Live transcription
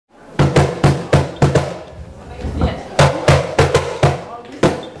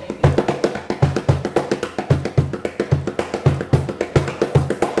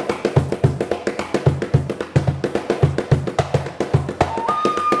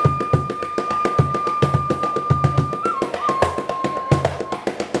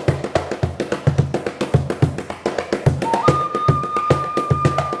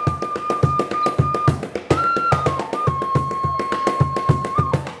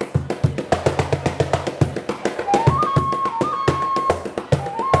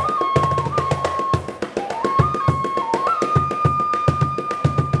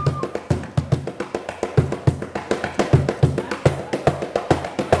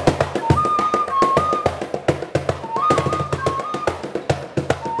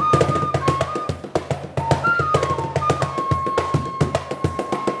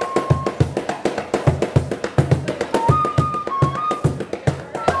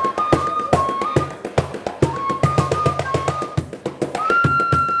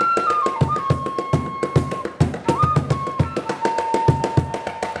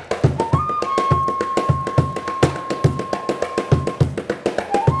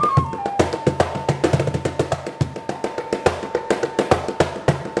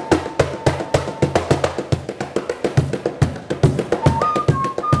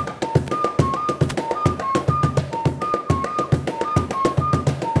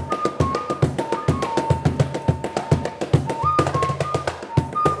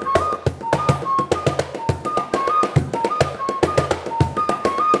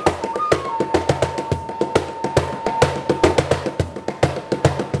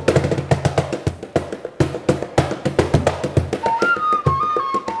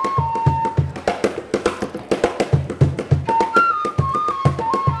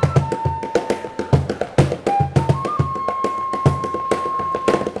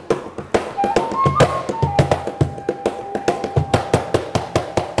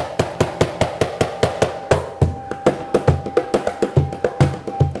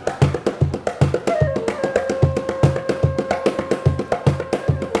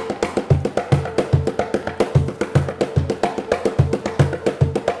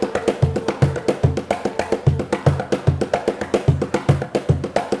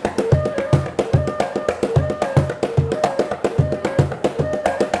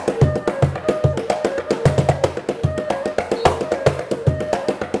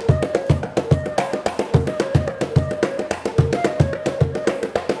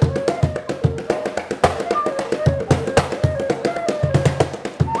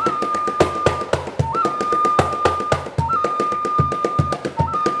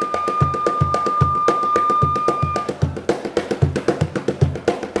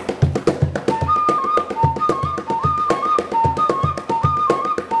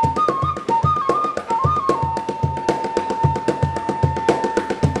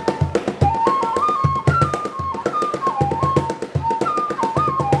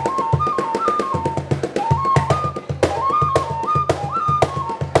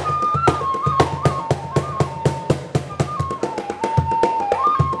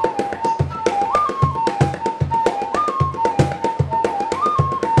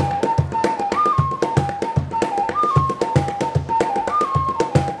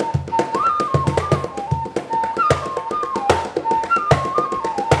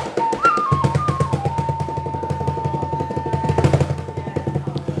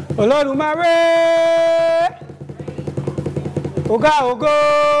Olódùmarè, Oga Ogo,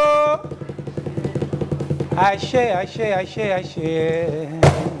 àṣẹ, àṣẹ, àṣẹ, àṣẹ.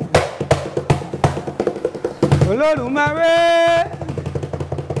 Olódùmarè,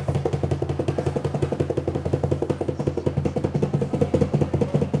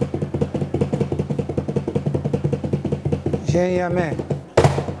 Yame,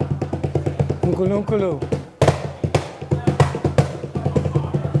 Nkulu,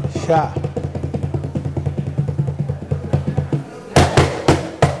 Sha.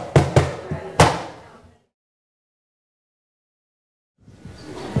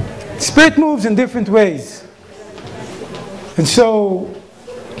 Spirit moves in different ways. And so,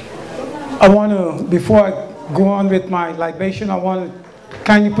 I want to, before I go on with my libation, I want to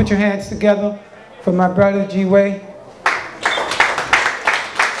kindly put your hands together for my brother G-Way.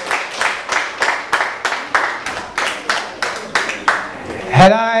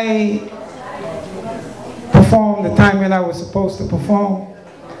 Had I performed the time when I was supposed to perform,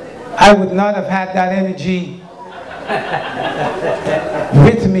 I would not have had that energy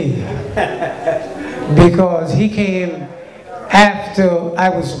with me, because he came after I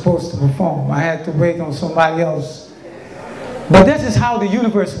was supposed to perform. I had to wait on somebody else. But this is how the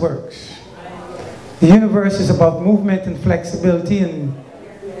universe works. The universe is about movement and flexibility, and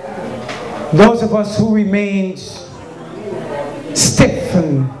those of us who remain stiff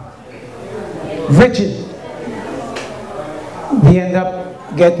and rigid, we end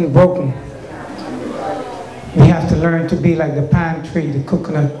up getting broken. We have to learn to be like the palm tree, the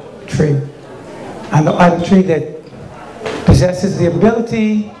coconut tree, and the other tree that possesses the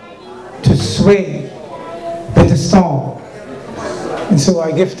ability to sway with the storm. And so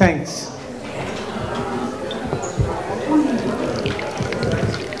I give thanks.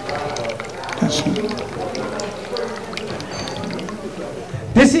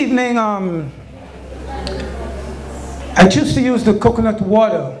 This evening, I choose to use the coconut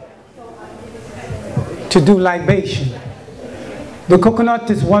water to do libation. The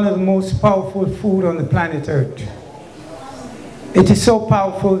coconut is one of the most powerful food on the planet Earth. It is so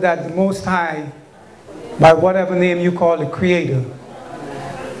powerful that the Most High, by whatever name you call the Creator,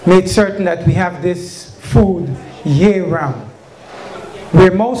 made certain that we have this food year-round.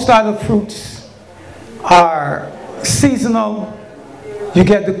 Where most other fruits are seasonal, you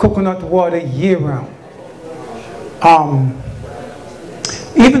get the coconut water year-round.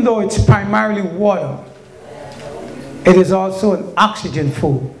 Even though it's primarily water, it is also an oxygen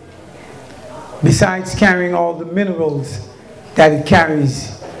food, besides carrying all the minerals that it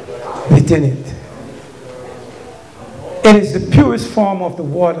carries within it. It is the purest form of the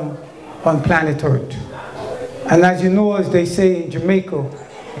water on planet Earth. And as you know, as they say in Jamaica,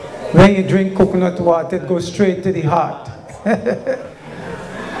 when you drink coconut water, it goes straight to the heart.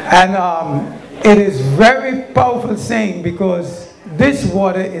 And it is very powerful saying, because this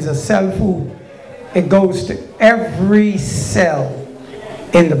water is a cell food. It goes to every cell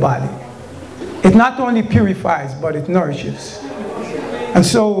in the body. It not only purifies, but it nourishes. And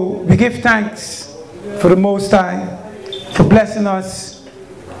so we give thanks for the Most High for blessing us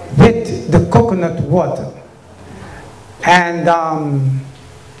with the coconut water. And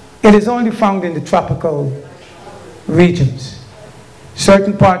it is only found in the tropical regions.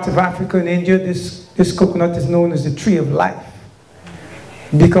 Certain parts of Africa and India, this coconut is known as the tree of life,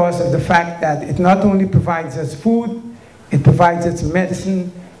 because of the fact that it not only provides us food, it provides us medicine,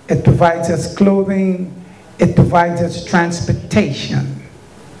 it provides us clothing, it provides us transportation.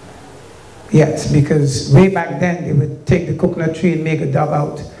 Yes, because way back then they would take the coconut tree and make a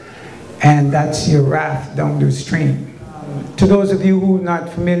dugout, and that's your raft down the stream. To those of you who are not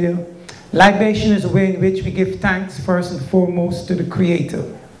familiar, libation is a way in which we give thanks first and foremost to the Creator,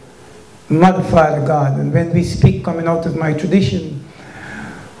 Mother, Father, God. And when we speak coming out of my tradition,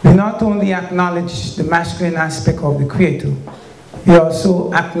 we not only acknowledge the masculine aspect of the Creator, we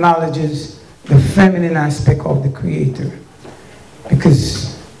also acknowledge the feminine aspect of the Creator,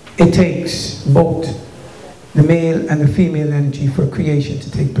 because it takes both the male and the female energy for creation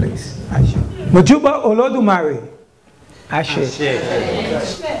to take place. Ashe. Mojuba Olódùmarè. Ashe.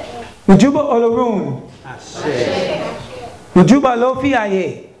 Mojuba Olorun. Ashe. Mojuba Lofi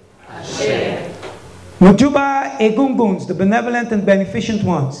Aye. Ashe. Mojuba Egunguns, the benevolent and beneficent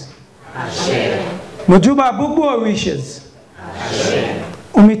ones. Ashe. Mojuba Bubu Orishas. Ashe.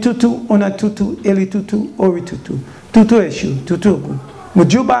 Umitutu, Onatutu, Elitutu, Oritutu. Tutu Eshu, Tutugu.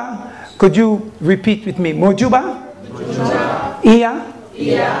 Mojuba, could you repeat with me? Mojuba? Mojuba. Iya?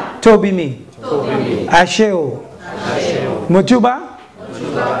 Iya. Tobi mi. Tobi mi. Asheo. Asheo. Mojuba?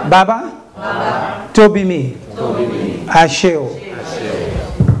 Mojuba. Baba? Baba. Tobi mi. Tobi mi. Asheo. Asheo.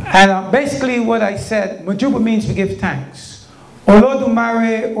 And basically what I said, Majuba means we give thanks.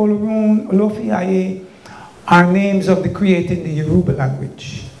 Olodumare, Olorun, Olofiaye are names of the Creator in the Yoruba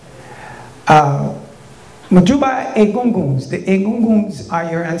language. Majuba Egunguns, the Egunguns are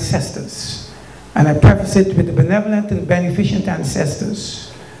your ancestors. And I preface it with the benevolent and beneficent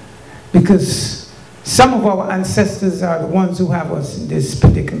ancestors, because some of our ancestors are the ones who have us in this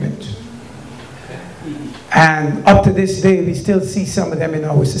predicament. And up to this day, we still see some of them in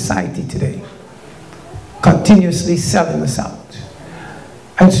our society today, continuously selling us out.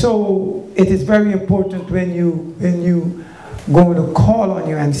 And so it is very important when you go to call on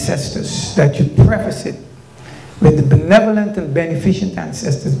your ancestors that you preface it with the benevolent and beneficent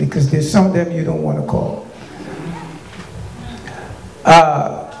ancestors, because there's some of them you don't want to call.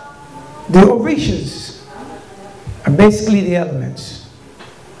 The Orishas are basically the elements.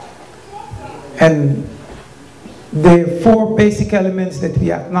 And there are 4 basic elements that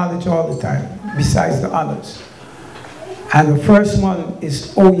we acknowledge all the time, besides the others. And the first one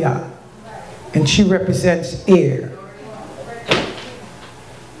is Oya, and she represents air.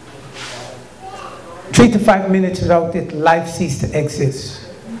 3 to 5 minutes without it, life ceases to exist.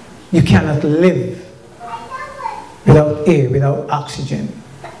 You cannot live without air, without oxygen.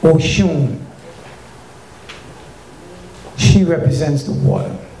 Oshun, she represents the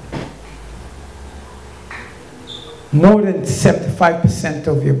water. More than 75%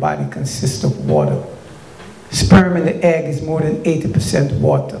 of your body consists of water. Sperm in the egg is more than 80%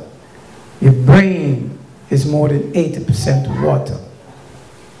 water. Your brain is more than 80% water.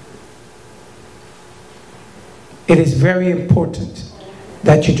 It is very important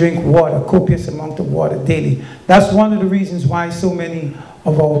that you drink water, copious amount of water daily. That's one of the reasons why so many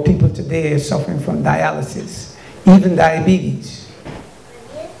of our people today are suffering from dialysis, even diabetes.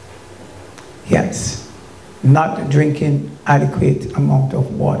 Yes. Not drinking adequate amount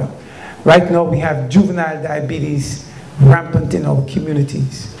of water. Right now we have juvenile diabetes rampant in our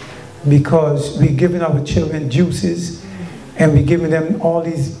communities because we're giving our children juices and we're giving them all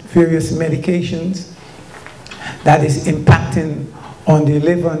these various medications that is impacting on their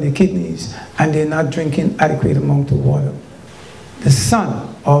liver and their kidneys, and they're not drinking adequate amount of water. The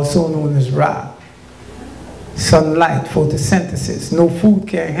sun, also known as Ra, sunlight, photosynthesis, no food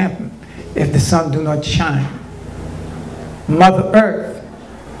can happen if the sun do not shine. Mother Earth,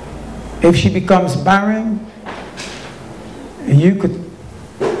 if she becomes barren, you could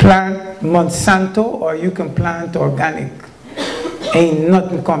plant Monsanto or you can plant organic. Ain't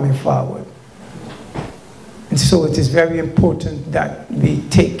nothing coming forward. And so it is very important that we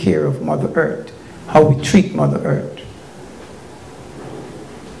take care of Mother Earth, how we treat Mother Earth.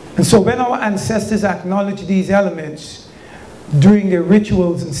 And so when our ancestors acknowledge these elements during their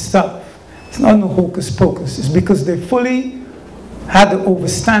rituals and stuff, it's not no hocus pocus. It's because they fully had the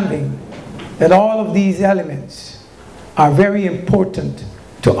understanding that all of these elements are very important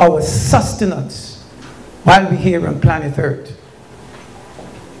to our sustenance while we're here on planet Earth.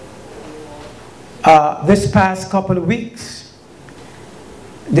 This past couple of weeks,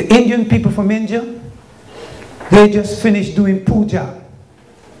 the Indian people from India, they just finished doing puja.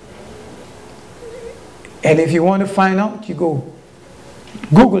 And if you want to find out, you go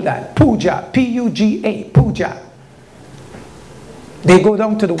Google that, puja, P-U-G-A, puja. They go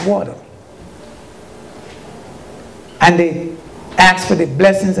down to the water and they ask for the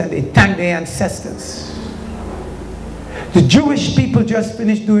blessings and they thank their ancestors. The Jewish people just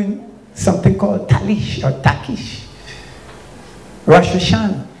finished doing something called Talish or Takish, Rosh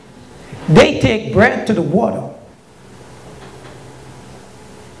Hashanah. They take bread to the water,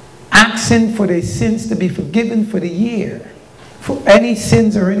 asking for their sins to be forgiven for the year, for any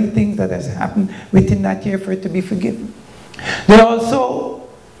sins or anything that has happened within that year for it to be forgiven. They also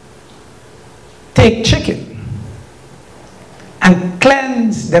take chicken and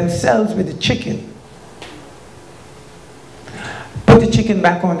cleanse themselves with the chicken. Put the chicken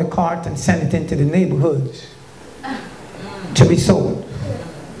back on the cart and send it into the neighborhoods to be sold.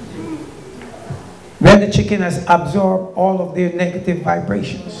 When the chicken has absorbed all of their negative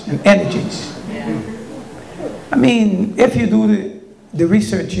vibrations and energies. I mean, if you do the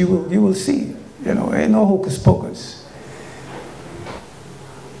research, you will see. You know, ain't no hocus pocus.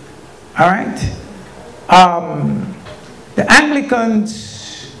 All right? The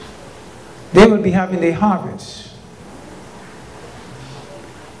Anglicans, they will be having their harvest.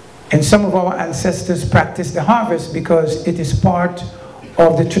 And some of our ancestors practice the harvest because it is part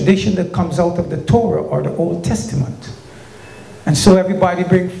of the tradition that comes out of the Torah or the Old Testament. And so everybody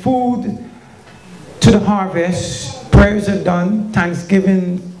bring food to the harvest, prayers are done,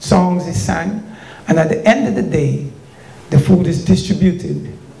 thanksgiving songs is sang, and at the end of the day, the food is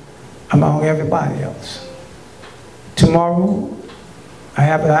distributed among everybody else. Tomorrow, I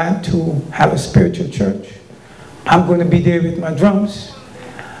have planned to have a spiritual church. I'm going to be there with my drums,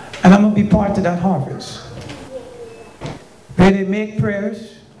 and I'm going to be part of that harvest. Where they make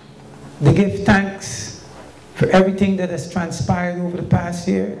prayers, they give thanks for everything that has transpired over the past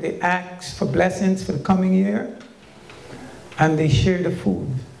year. They ask for blessings for the coming year, and they share the food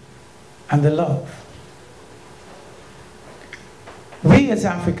and the love. We as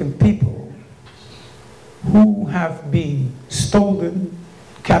African people who have been stolen,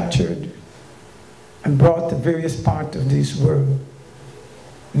 captured, and brought to various parts of this world,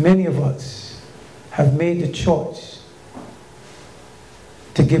 many of us have made the choice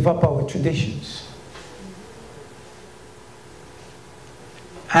to give up our traditions.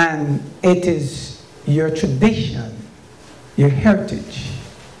 And it is your tradition, your heritage,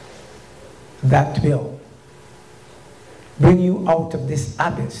 that will bring you out of this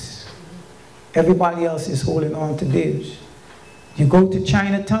abyss. Everybody else is holding on to theirs. You go to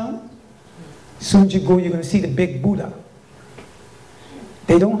Chinatown, as soon as you go, you're going to see the big Buddha.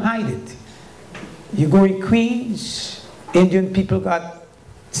 They don't hide it. You go in Queens, Indian people got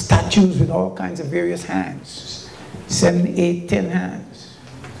statues with all kinds of various hands. 7, 8, 10 hands.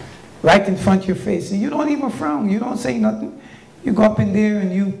 Right in front of your face. And you don't even frown. You don't say nothing. You go up in there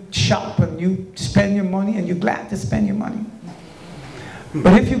and you shop and you spend your money and you're glad to spend your money.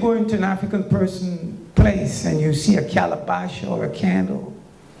 But if you go into an African person place and you see a calabash or a candle,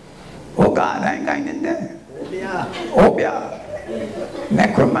 oh God, I ain't going in there. Obia.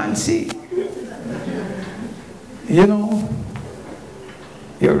 Necromancy. You know,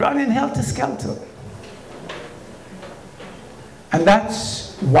 you're running helter-skelter. And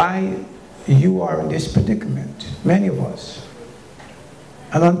that's why you are in this predicament, many of us.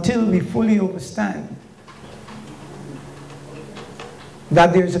 And until we fully understand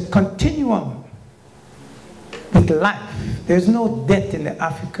that there's a continuum with life, there's no death in the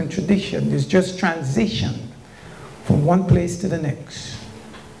African tradition, there's just transition from one place to the next.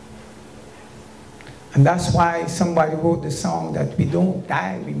 And that's why somebody wrote the song that we don't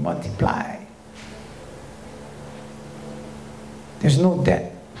die, we multiply. There's no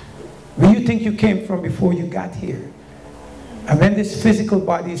death. Where you think you came from before you got here. And when this physical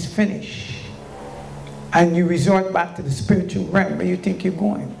body is finished, and you resort back to the spiritual realm, where you think you're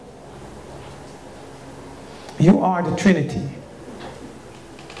going. You are the Trinity.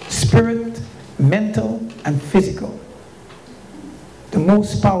 Spirit, mental, and physical. The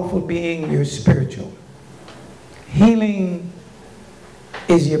most powerful being, you're spiritual. Healing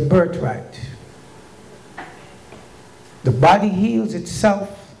is your birthright. The body heals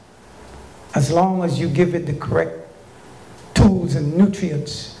itself as long as you give it the correct tools and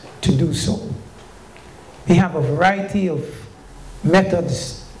nutrients to do so. We have a variety of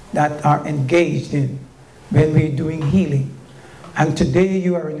methods that are engaged in when we're doing healing. And today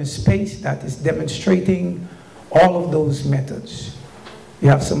you are in a space that is demonstrating all of those methods. You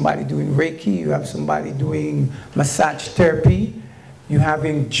have somebody doing Reiki, you have somebody doing massage therapy, you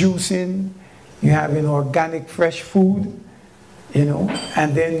having juicing, you having organic fresh food, you know,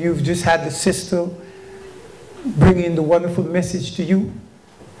 and then you've just had the sister bringing the wonderful message to you,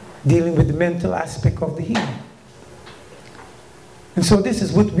 dealing with the mental aspect of the healing. And so this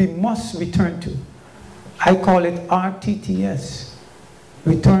is what we must return to. I call it RTTS,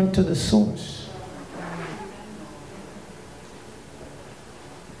 return to the source.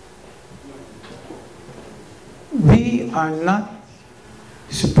 We are not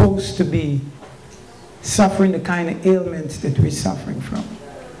supposed to be suffering the kind of ailments that we're suffering from.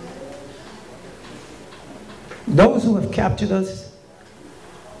 Those who have captured us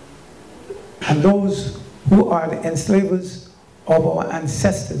and those who are the enslavers of our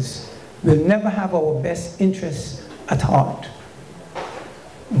ancestors will never have our best interests at heart.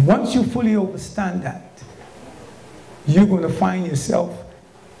 Once you fully understand that, you're going to find yourself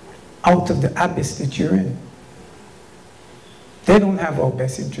out of the abyss that you're in. They don't have our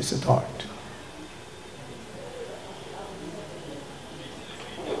best interests at heart.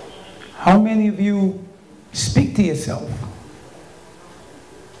 How many of you speak to yourself?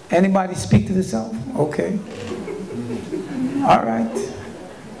 Anybody speak to themselves? Okay. All right.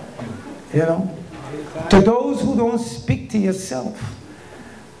 You know, to those who don't speak to yourself,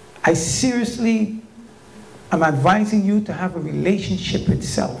 I seriously am advising you to have a relationship with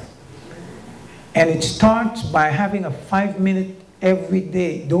self. And it starts by having a 5-minute every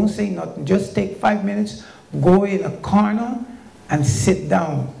day. Don't say nothing. Just take 5 minutes, go in a corner and sit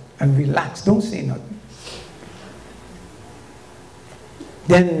down and relax. Don't say nothing.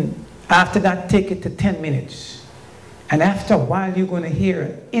 Then after that, take it to 10 minutes. And after a while, you're going to hear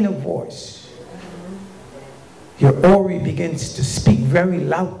an inner voice. Your Ori begins to speak very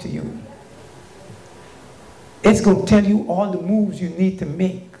loud to you. It's going to tell you all the moves you need to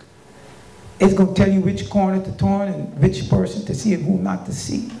make. It's going to tell you which corner to turn and which person to see and who not to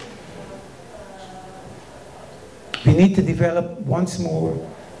see. We need to develop once more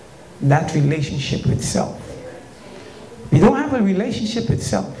that relationship with self. We don't have a relationship with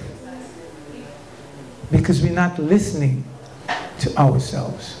self because we're not listening to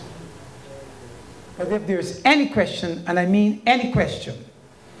ourselves. But if there's any question, and I mean any question,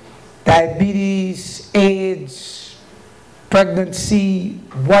 diabetes, AIDS, pregnancy,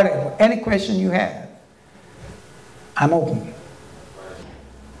 whatever, any question you have, I'm open.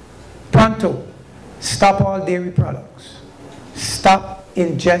 Pronto, stop all dairy products. Stop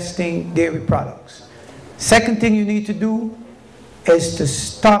ingesting dairy products. Second thing you need to do is to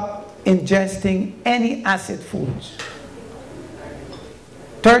stop ingesting any acid foods.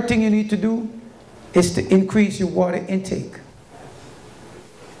 Third thing you need to do is to increase your water intake.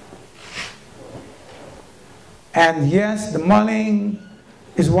 And yes, the mullein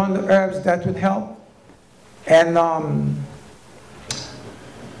is one of the herbs that would help. And I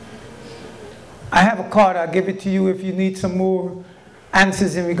have a card, I'll give it to you if you need some more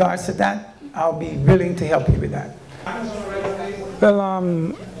answers in regards to that. I'll be willing to help you with that. Well,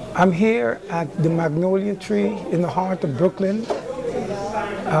 I'm here at the Magnolia Tree in the heart of Brooklyn.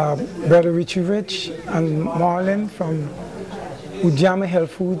 Brother Richie Rich and Marlon from Ujama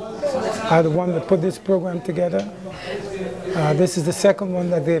Health Food are the one that put this program together. This is the second one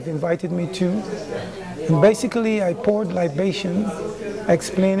that they've invited me to. And basically I poured libation,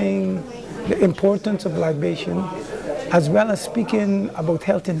 explaining the importance of libation, as well as speaking about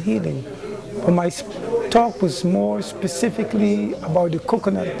health and healing. But my talk was more specifically about the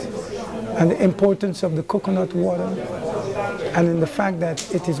coconut and the importance of the coconut water, and in the fact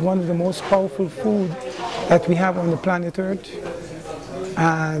that it is one of the most powerful food that we have on the planet Earth,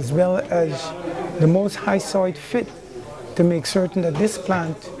 as well as the most high soil fit to make certain that this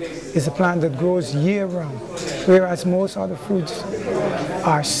plant is a plant that grows year-round, whereas most other fruits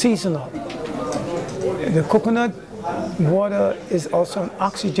are seasonal. The coconut water is also an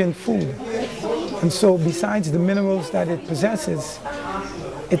oxygen food, and so besides the minerals that it possesses,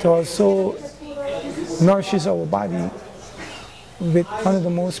 it also nourishes our body with one of the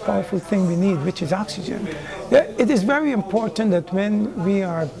most powerful things we need, which is oxygen. It is very important that when we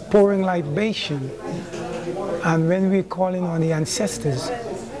are pouring libation and when we're calling on the ancestors,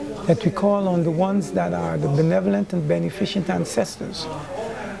 that we call on the ones that are the benevolent and beneficent ancestors.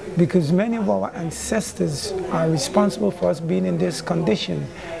 Because many of our ancestors are responsible for us being in this condition.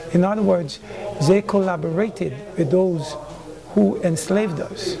 In other words, they collaborated with those who enslaved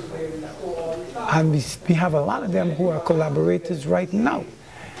us. And we have a lot of them who are collaborators right now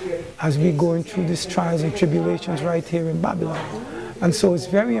as we're going through these trials and tribulations right here in Babylon. And so it's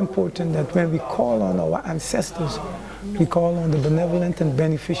very important that when we call on our ancestors, we call on the benevolent and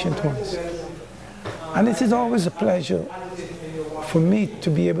beneficent ones. And it is always a pleasure for me to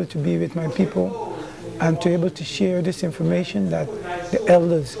be able to be with my people and to be able to share this information that the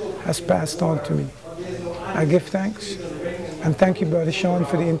elders has passed on to me. I give thanks, and thank you, Brother Sean,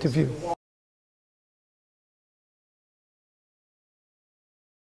 for the interview.